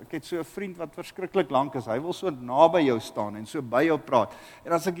groot. Ek het so 'n vriend wat verskriklik lank is. Hy wil so naby jou staan en so by jou praat.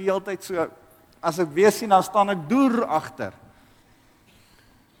 En as ek die hele tyd so, as ek weer sien, dan staan ek deur agter.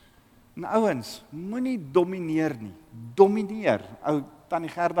 En ouens, moenie domineer nie. Domineer. Ou Tannie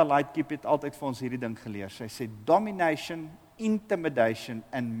Gerda Lightkeep het altyd vir ons hierdie ding geleer. Sy sê domination, intimidation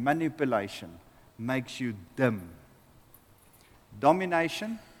and manipulation makes you dim.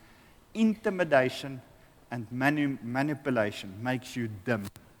 Domination, intimidation and manipulation makes you dim.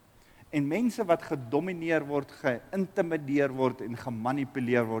 En mense wat gedomineer word, geïntimideer word en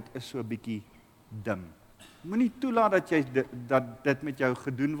gemanipuleer word, is so 'n bietjie dim. Moenie toelaat dat dit met jou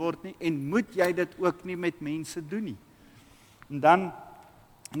gedoen word nie, en moet jy dit ook nie met mense doen nie. En dan,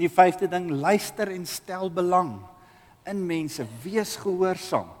 en die 5de ding, luister en stel belang in mense, wees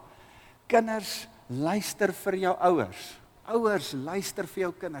gehoorsaam. Kinders, luister vir jou ouers. Ouers, luister vir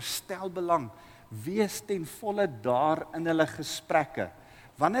jou kinders, stel belang. Wees ten volle daar in hulle gesprekke.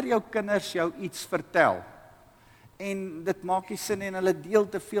 Wanneer jou kinders jou iets vertel, en dit maak nie sin en hulle deel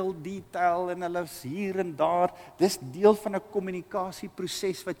te veel detail en hulle is hier en daar, dis deel van 'n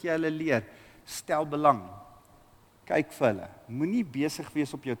kommunikasieproses wat jy hulle leer. Stel belang. Kyk vir hulle. Moenie besig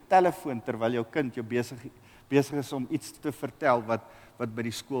wees op jou telefoon terwyl jou kind jou besig is om iets te vertel wat by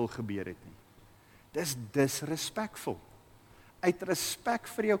die skool gebeur het nie. Dis disrespectful. Uit respek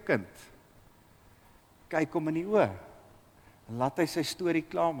vir jou kind, kyk hom in die oë. Laat hy sy storie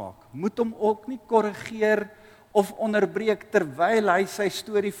klaarmaak. Moet hom ook nie korrigeer of onderbreek terwyl hy sy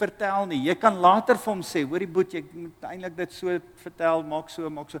storie vertel nie. Jy kan later vir hom sê, hoorie Boet, jy moet eintlik dit so vertel, maak so,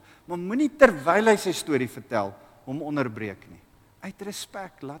 maar moenie terwyl hy sy storie vertel, hom onderbreek nie. Uit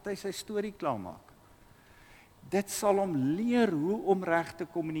respek, laat hy sy storie klaarmaak. Dit sal hom leer hoe om reg te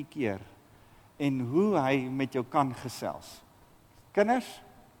kommunikeer en hoe hy met jou kan gesels. Kinders,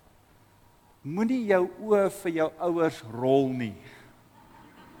 moenie jou oë vir jou ouers rol nie.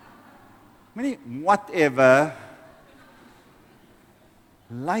 Moenie whatever.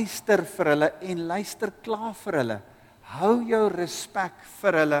 Luister vir hulle en luister klaar vir hulle. Hou jou respek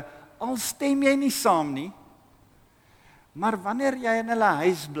vir hulle, al stem jy nie saam nie. Maar wanneer jy in hulle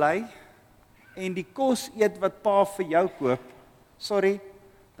huis bly en die kos eet wat pa vir jou koop,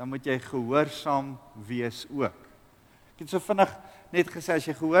 dan moet jy gehoorsaam wees ook. Ek het so vinnig net gesê, as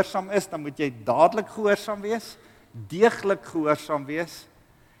jy gehoorsaam is, dan moet jy dadelik gehoorsaam wees, deeglik gehoorsaam wees,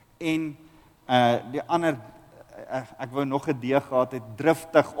 en die ander, ek wou nog 'n D gehad het,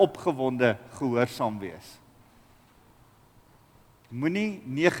 driftig, opgewonde gehoorsaam wees. Moenie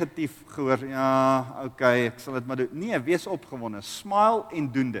negatief gehoor, ja, okay, ek sal dit maar doen. Nee, wees opgewonde, smile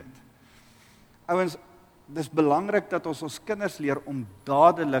en doen dit. Ouens, dis belangrik dat ons kinders leer om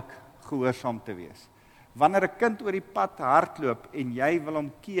dadelik gehoorsaam te wees. Wanneer 'n kind oor die pad hardloop en jy wil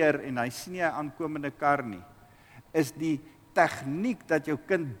hom keer en hy sien nie 'n aankomende kar nie, is die tegniek dat jou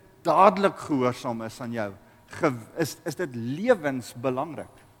kind dadelik gehoorsaam is aan jou, is dit lewensbelangrik.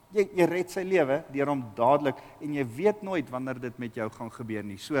 Jy red sy lewe deur hom dadelik, en jy weet nooit wanneer dit met jou gaan gebeur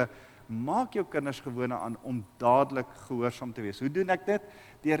nie. So, maak jou kinders gewone aan om dadelik gehoorsaam te wees. Hoe doen ek dit?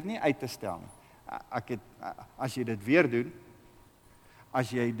 Deur nie uit te stel nie. As jy dit weer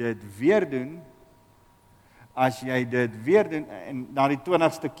doen, en na die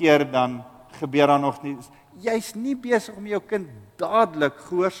 20ste keer dan gebeur daar nog nie. Jy's nie besig om jou kind dadelik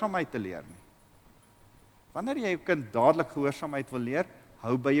gehoorsaamheid te leer nie. Wanneer jy jou kind dadelik gehoorsaamheid wil leer,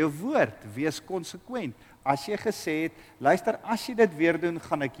 hou by jou woord, wees konsekwent. As jy gesê het, luister, as jy dit weer doen,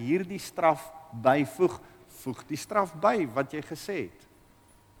 gaan ek hierdie straf byvoeg, voeg die straf by wat jy gesê het.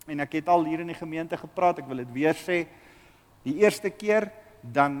 En ek het al hier in die gemeente gepraat, ek wil dit weer sê, die eerste keer,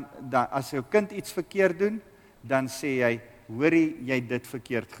 dan as jou kind iets verkeerd doen, dan sê jy, hoorie, jy dit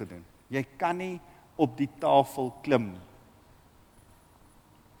verkeerd gedoen. Jy kan nie op die tafel klim nie.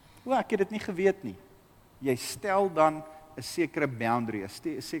 Ek het dit nie geweet nie. Jy stel dan 'n sekere boundary,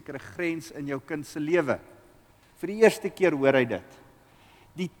 'n sekere grens in jou kind se lewe. Vir die eerste keer hoor hy dit.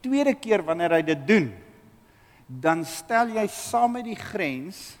 Die tweede keer wanneer hy dit doen, dan stel jy saam met die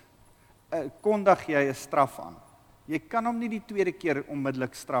grens, kondig jy 'n straf aan. Jy kan hom nie die tweede keer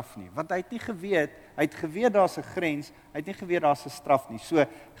onmiddellik straf nie, want hy het geweet daar's 'n grens, hy het nie geweet daar's 'n straf nie. So,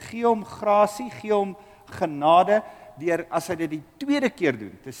 gee hom grasie, gee hom genade, deur as hy dit die tweede keer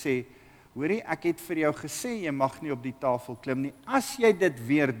doen, te sê, hoorie, ek het vir jou gesê, jy mag nie op die tafel klim nie. As jy dit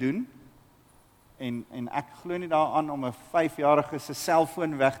weer doen, en ek glo nie daaraan om 'n 5-jarige se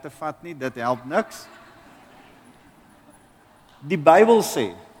selfoon weg te vat nie, dit help niks. Die Bybel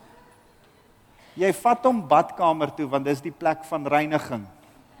sê, jy vat hom badkamer toe, want dis die plek van reiniging.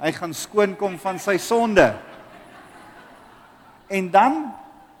 Hy gaan skoonkom van sy sonde. En dan,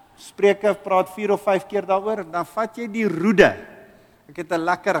 Spreuke praat 4 of 5 keer daaroor, dan vat jy die roede. Ek het 'n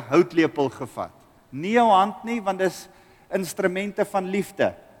lekker houtlepel gevat. Nie jou hand nie, want dis instrumente van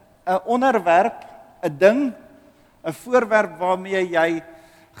liefde. 'n Onderwerp, 'n ding, 'n voorwerp waarmee jy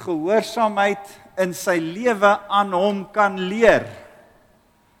gehoorsaamheid in sy lewe aan hom kan leer.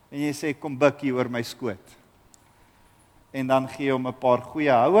 En jy sê, kom buk hier oor my skoot. En dan gee jy hom 'n paar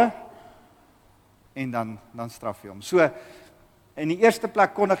goeie houe, en dan straf jy hom. So, in die eerste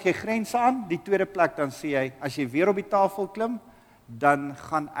plek kondig jy grense aan, die tweede plek dan sê jy, as jy weer op die tafel klim, dan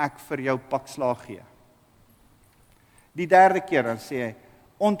gaan ek vir jou pak slaag gee. Die derde keer dan sê hy,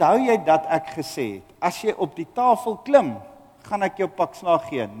 onthou jy dat ek gesê het, as jy op die tafel klim, gaan ek jou pak slaag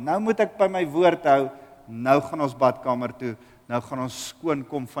gee. Nou moet ek by my woord hou, nou gaan ons badkamer toe, nou gaan ons skoon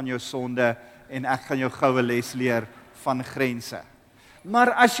kom van jou sonde, en ek gaan jou goue les leer van grense.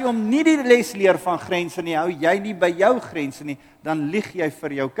 Maar as jy hom nie die les leer van grense nie, hou jy nie by jou grense nie, dan lieg jy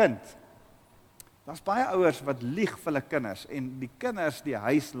vir jou kind. Daar's baie ouers wat lieg vir hulle kinders, en die kinders die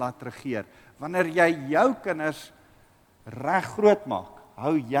huis laat regeer. Wanneer jy jou kinders reg groot maak,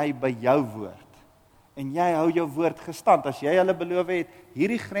 hou jy by jou woord. En jy hou jou woord gestand. As jy hulle beloof het,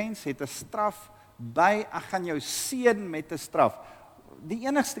 hierdie grens het 'n straf by, ek gaan jou seën met 'n straf. Die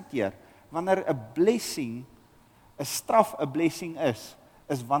enigste keer, wanneer 'n blessing, 'n straf 'n blessing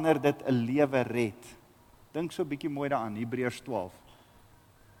is wanneer dit 'n lewe red. Dink so 'n bietjie mooi daaraan, Hebreërs 12.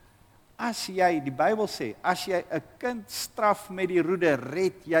 As jy, die Bybel sê, as jy 'n kind straf met die roede,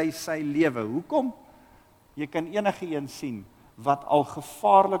 red jy sy lewe. Hoekom? Jy kan enige een sien wat al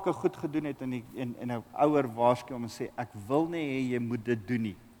gevaarlike goed gedoen het en 'n ouer waarsku hom en sê, ek wil nie hê jy moet dit doen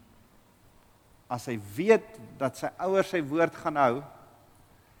nie. As hy weet dat sy ouers sy woord gaan hou,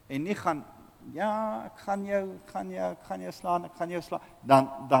 en nie gaan, ja, ek gaan jou slaan,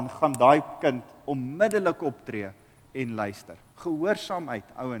 dan gaan daai kind onmiddellik optree en luister. Gehoorsaamheid,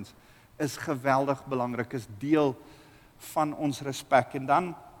 ouens, is geweldig belangrik, is deel van ons respek. En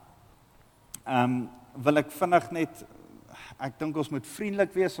dan wil ek vinnig net, ek dink ons moet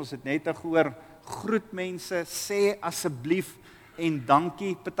vriendelik wees, ons het net gehoor, groet mense, sê asseblief en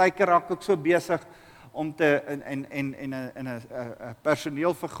dankie. Partykeer raak ek so besig om te, in 'n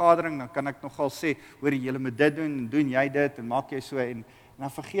personeelvergadering, dan kan ek nogal sê, hoor julle moet dit doen, en doen jy dit, en maak jy so, en dan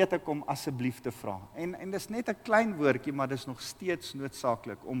vergeet ek om asseblief te vra. En dis net 'n klein woordjie, maar dis nog steeds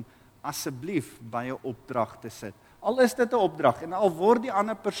noodsaaklik om asseblief by 'n opdrag te sit. Al is dit 'n opdrag, en al word die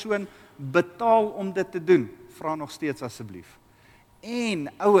ander persoon betaal om dit te doen, vra nog steeds asseblief. En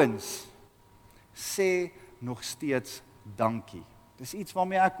ouens, sê nog steeds dankie. Dis iets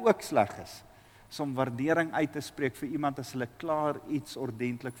waarmee ek ook sleg is, om waardering uit te spreek vir iemand as hulle klaar iets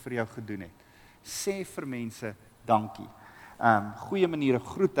ordentlik vir jou gedoen het. Sê vir mense dankie. Goeie maniere,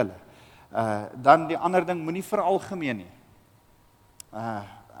 groet hulle. Dan die ander ding, moenie veralgemeen nie.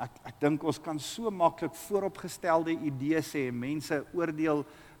 Ek dink ons kan so maklik vooropgestelde idees hê, mense oordeel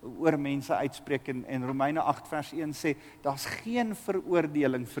oor mense uitspreek, en Romeine 8 vers 1 sê, daar's geen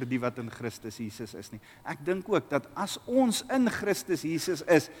veroordeling vir die wat in Christus Jesus is nie. Ek dink ook dat as ons in Christus Jesus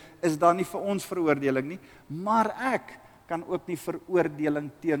is daar nie vir ons veroordeling nie, maar ek kan ook nie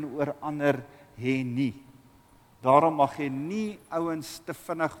veroordeling teenoor ander hê nie. Daarom mag jy nie ouens te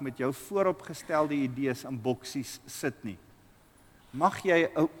vinnig met jou vooropgestelde idees in boksies sit nie. Mag jy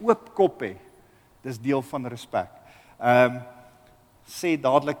 'n oop kop hê, dis deel van respek. Sê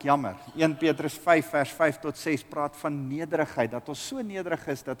dadelik jammer. 1 Petrus 5 vers 5 tot 6 praat van nederigheid, dat ons so nederig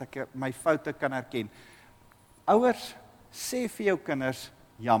is dat ek my foute kan erken. Ouers, sê vir jou kinders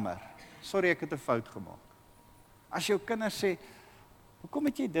jammer. Sorry, ek het 'n fout gemaak. As jou kinders sê, hoekom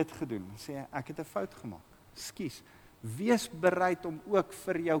het jy dit gedoen? Sê ek het 'n fout gemaak. Ekskuus. Wees bereid om ook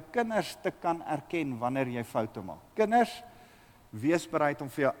vir jou kinders te kan erken wanneer jy foute maak. Kinders, wees bereid om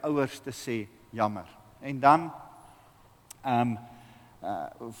vir jou ouers te sê jammer. En dan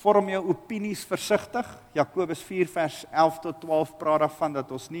vorm jou opinies versigtig. Jakobus 4 vers 11 tot 12 praat daarvan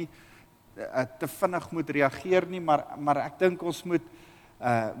dat ons nie te vinnig moet reageer nie, maar ek dink ons moet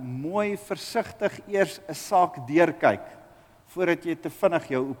mooi versigtig eers 'n saak deurkyk voordat jy te vinnig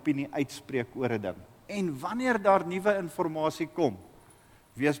jou opinie uitspreek oor 'n ding. En wanneer daar nuwe inligting kom,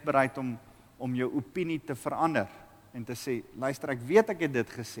 wees bereid om jou opinie te verander en te sê, luister, ek weet ek het dit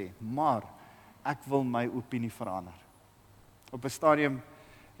gesê, maar ek wil my opinie verander. Op 'n stadium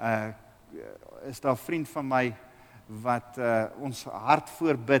is daar 'n vriend van my wat ons hart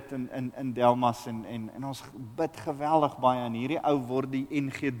voorbid in Delmas en ons bid geweldig baie, en hierdie ou word die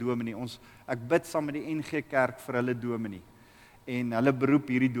NG dominee. Ek bid saam met die NG Kerk vir hulle dominee en hulle beroep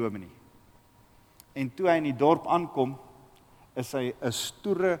hierdie dominee. En toe hy in die dorp aankom, is hy 'n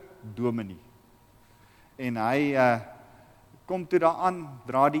stoere dominee. En hy kom toe daaraan,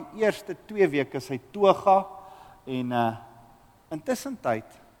 dra die eerste 2 weke sy toga, en intussen tyd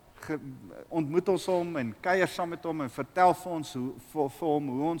ontmoet ons hom en kuier saam met hom en vertel vir ons hoe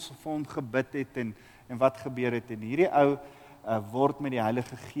ons vir hom gebid het en wat gebeur het. En hierdie ou word met die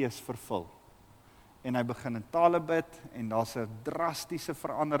Heilige Gees vervul. En hy begin in tale bid, en daar's 'n drastiese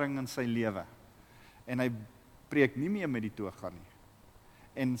verandering in sy lewe. En hy preek nie meer met die toga nie.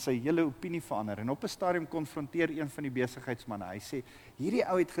 En sy hele opinie verander. En op 'n stadium konfronteer een van die besigheidsmanne. Hy sê, hierdie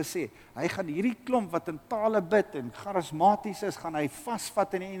ou het gesê, hy gaan hierdie klomp wat in tale bid en charismaties is, gaan hy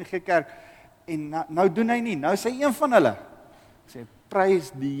vasvat in die NG Kerk. En nou doen hy nie, nou is hy een van hulle. Hy sê,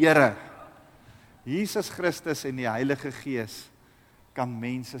 prys die Here. Jesus Christus en die Heilige Gees kan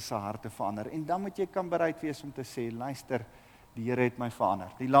mense se harte verander. En dan moet jy kan bereid wees om te sê, luister, die Here het my verander.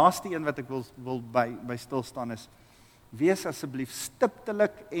 Die laaste een wat ek wil by stilstaan is, wees asseblief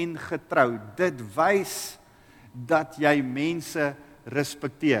stiptelik en getrou. Dit wys dat jy mense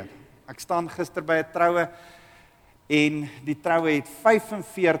respekteer. Ek staan gister by 'n troue en die troue het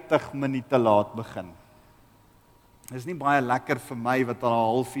 45 minute laat begin. Dit is nie baie lekker vir my wat al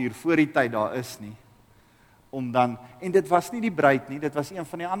 'n halfuur voor die tyd daar is nie. En dit was nie die bruid nie, dit was een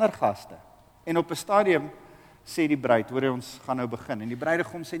van die ander gaste. En op 'n stadium sê die bruid, hoor jy, ons gaan nou begin. En die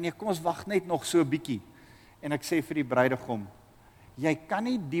bruidegom sê, nee, kom ons wag net nog so 'n bietjie. En ek sê vir die bruidegom, jy kan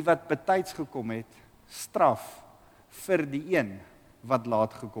nie die wat betyds gekom het, straf vir die een wat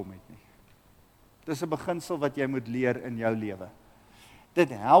laat gekom het nie. Dis 'n beginsel wat jy moet leer in jou lewe. Dit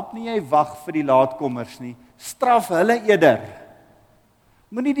help nie jy wag vir die laatkommers nie, straf hulle eerder.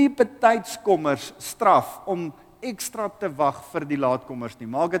 Moenie die betydskommers straf om ekstra te wag vir die laatkommers nie.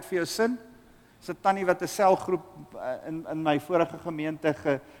 Maak dit vir jou sin? Dis 'n tannie wat 'n selgroep in my vorige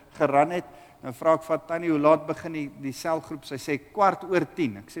gemeente geran het. Nou vra ek vir tannie, hoe laat begin die selgroep? Sy sê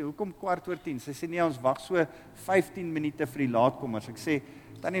 10:15. Ek sê, hoekom 10:15? Sy sê, nee, ons wag so 15 minute vir die laatkommers. Ek sê,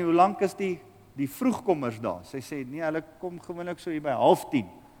 tannie, hoe lank is die vroegkommers daar? Sy sê, nee, hulle kom gewoonlik so hier by 9:30.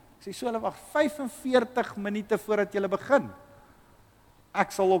 Ek sê, so hulle wag 45 minute voordat julle begin.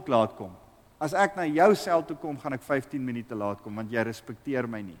 Ek sal ook laat kom. As ek na jou sel toe kom, gaan ek 15 minute laat kom, want jy respekteer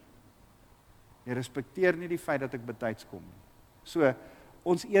my nie. Jy respekteer nie die feit dat ek betyds kom nie. So,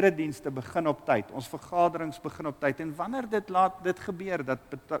 ons eredienste begin op tyd, ons vergaderings begin op tyd, en wanneer dit gebeur,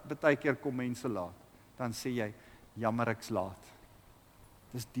 dat baie keer kom mense laat, dan sê jy, jammer ek's laat.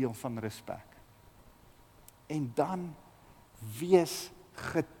 Dis deel van respek. En dan, wees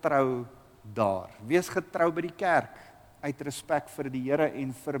getrou daar. Wees getrou by die kerk, uit respek vir die Here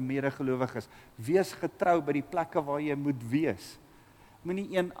en vir medegelowiges. Wees getrou by die plekke waar jy moet wees.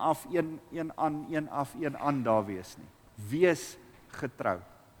 Moenie een af, een aan daar wees nie. Wees getrou.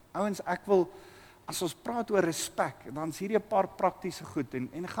 Ouens, ek wil, as ons praat oor respek, dan is hierdie 'n paar praktiese goed,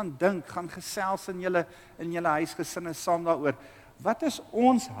 en gaan dink, gaan gesels in julle huisgesinne saam daaroor. Wat is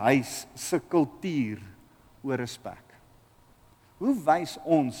ons huis se kultuur oor respek? Hoe wys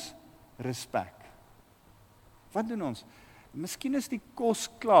ons respek? Wat doen ons? Miskien is die kos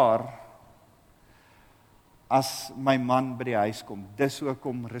klaar as my man by die huis kom. Dis hoe ek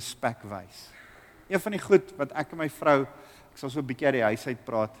hom respek wys. Een van die goed wat ek en my vrou, ek sal so 'n bietjie uit die huis uit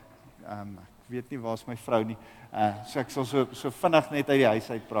praat. Ek weet nie waar is my vrou nie. So ek sal so vinnig net uit die huis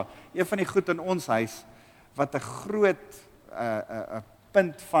uit praat. Een van die goed in ons huis wat 'n groot 'n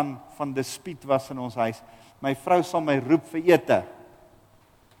punt van dispuut was in ons huis. My vrou sal my roep vir ete.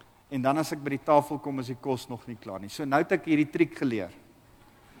 En dan as ek by die tafel kom, is die kos nog nie klaar nie. So nou het ek hierdie triek geleer.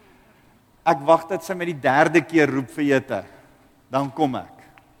 Ek wag dat sy my die 3de keer roep vir ete. Dan kom ek.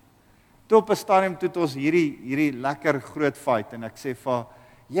 Toe op 'n stadium toe het ons hierdie lekker groot fight, en ek sê vir haar,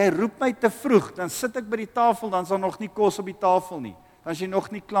 jy roep my te vroeg, dan sit ek by die tafel, dan is daar nog nie kos op die tafel nie. Dan is jy nog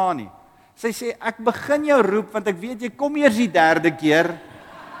nie klaar nie. Sy sê, ek begin jou roep, want ek weet jy kom eers die 3de keer,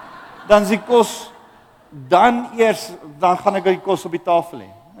 dan is die kos, dan gaan ek die kos op die tafel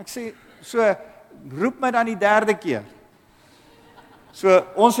hê. Ek sê, so, roep my dan die 3de keer. So,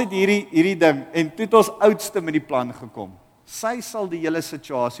 ons het hierdie ding, en toe het ons oudste met die plan gekom. Sy sal die hele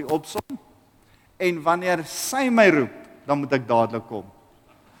situasie opsom, en wanneer sy my roep, dan moet ek dadelik kom.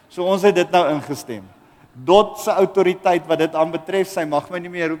 So ons het dit nou ingestem. Dot se autoriteit wat dit aanbetref, sy mag my nie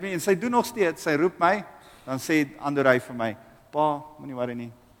meer roep nie, en sy doen nog steeds, sy roep my, dan sê Andorey vir my, pa, moenie worry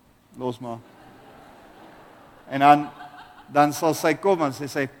nie, los maar. En dan sal sy kom, en sy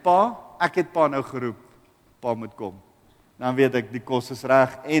sê, pa, ek het pa nou geroep, pa moet kom. Dan weet ek, die kos is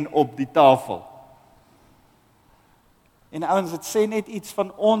reg, en op die tafel. En ouens, dit sê net iets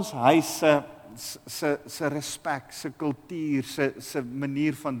van ons huis se respek, se kultuur, se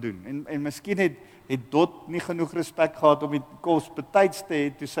manier van doen. En miskien het Dot nie genoeg respek gehad om die kos betyds te hê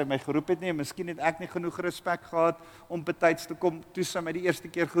toe sy my geroep het nie, en miskien het ek nie genoeg respek gehad om betyds te kom toe sy my die eerste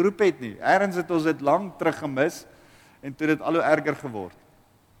keer geroep het nie. Ergens het ons dit lank terug gemis, en toe dit al hoe erger geword.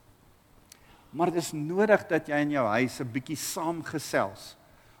 Maar dit is nodig dat jy in jou huis 'n bietjie saamgesels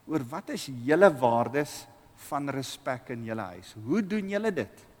oor wat is julle waardes van respek in julle huis? Hoe doen julle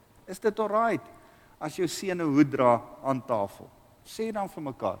dit? Is dit alright as jou seun 'n hoed dra aan tafel? Sê dan vir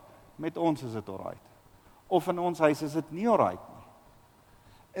mekaar, met ons is dit alright. Of in ons huis is dit nie alright nie.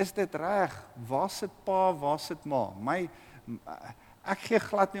 Is dit reg? Waar sit pa, waar sit ma? Ek gee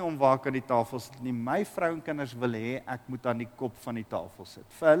glad nie om waar ek aan die tafel sit nie. My vrou en kinders wil hê ek moet aan die kop van die tafel sit.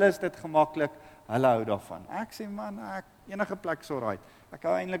 Vir hulle is dit gemaklik, hulle hou daarvan. Ek sê man, enige plek is alright. Ek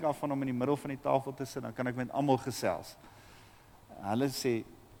hou eintlik daarvan om in die middel van die tafel te sit, dan kan ek met almal gesels. Hulle sê,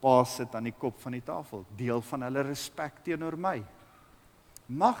 pa sit aan die kop van die tafel, deel van hulle respek teenoor my.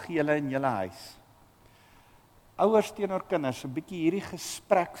 Mag julle in julle huis, ouers teenoor kinders, 'n bietjie hierdie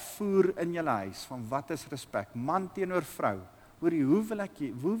gesprek voer in julle huis, van wat is respek, man teenoor vrou,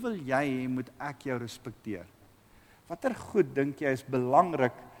 hoe wil jy hê moet ek jou respekteer? Watter goed dink jy is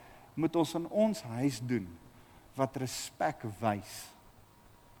belangrik, moet ons in ons huis doen, wat respek wys?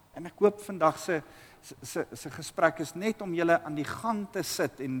 En ek hoop vandag se gesprek is net om julle aan die gang te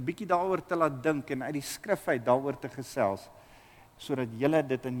sit en bietjie daaroor te laat dink en uit die skrif uit daaroor te gesels, sodat julle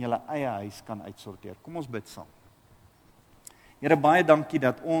dit in julle eie huis kan uitsorteer. Kom ons bid saam. Here, baie dankie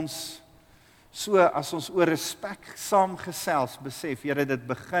dat ons, so as ons oor respek saam gesels, besef, Here, dit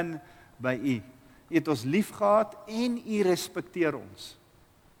begin by U. U het ons lief gehad en U respekteer ons.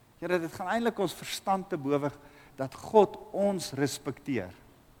 Here, dit gaan eintlik ons verstand te bowe dat God ons respekteer.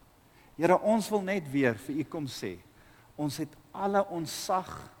 Here, ons wil net weer vir U kom sê, ons het alle ontsag,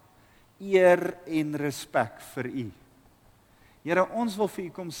 eer en respek vir U. Here, ons wil vir U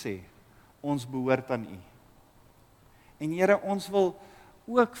kom sê, ons behoort aan U. En Here, ons wil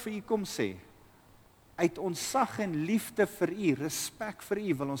ook vir U kom sê, uit ontsag en liefde vir U, respek vir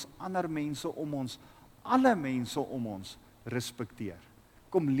U, wil ons ander mense om ons, alle mense om ons, respekteer.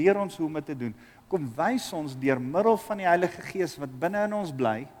 Kom leer ons hoe om dit te doen. Kom wys ons deur middel van die Heilige Gees wat binne in ons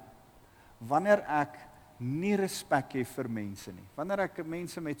bly, wanneer ek nie respek het vir mense nie, wanneer ek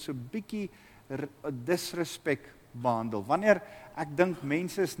mense met so bietjie disrespek behandel, wanneer ek dink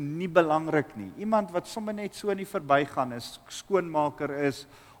mense is nie belangrik nie, iemand wat sommer net so in die verbygaan is, skoonmaker is,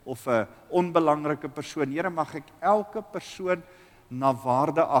 of 'n onbelangrike persoon, Here, mag ek elke persoon na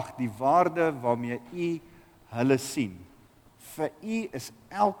waarde ag, die waarde waarmee U hulle sien. Vir U is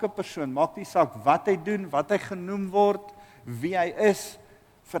elke persoon, maak nie saak wat hy doen, wat hy genoem word, wie hy is,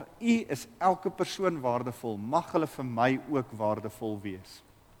 vir U is elke persoon waardevol, mag hulle vir my ook waardevol wees.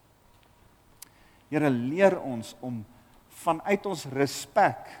 Here, leer ons om vanuit ons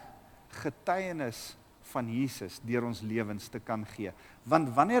respek getuienis van Jesus deur ons lewens te kan gee. Want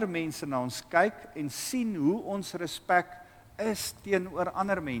wanneer mense na ons kyk en sien hoe ons respek is teenoor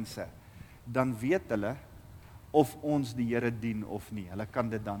ander mense, dan weet hulle of ons die Here dien of nie. Hulle kan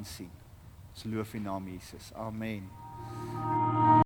dit dan sien. Ons loof U naam Jesus. Amen.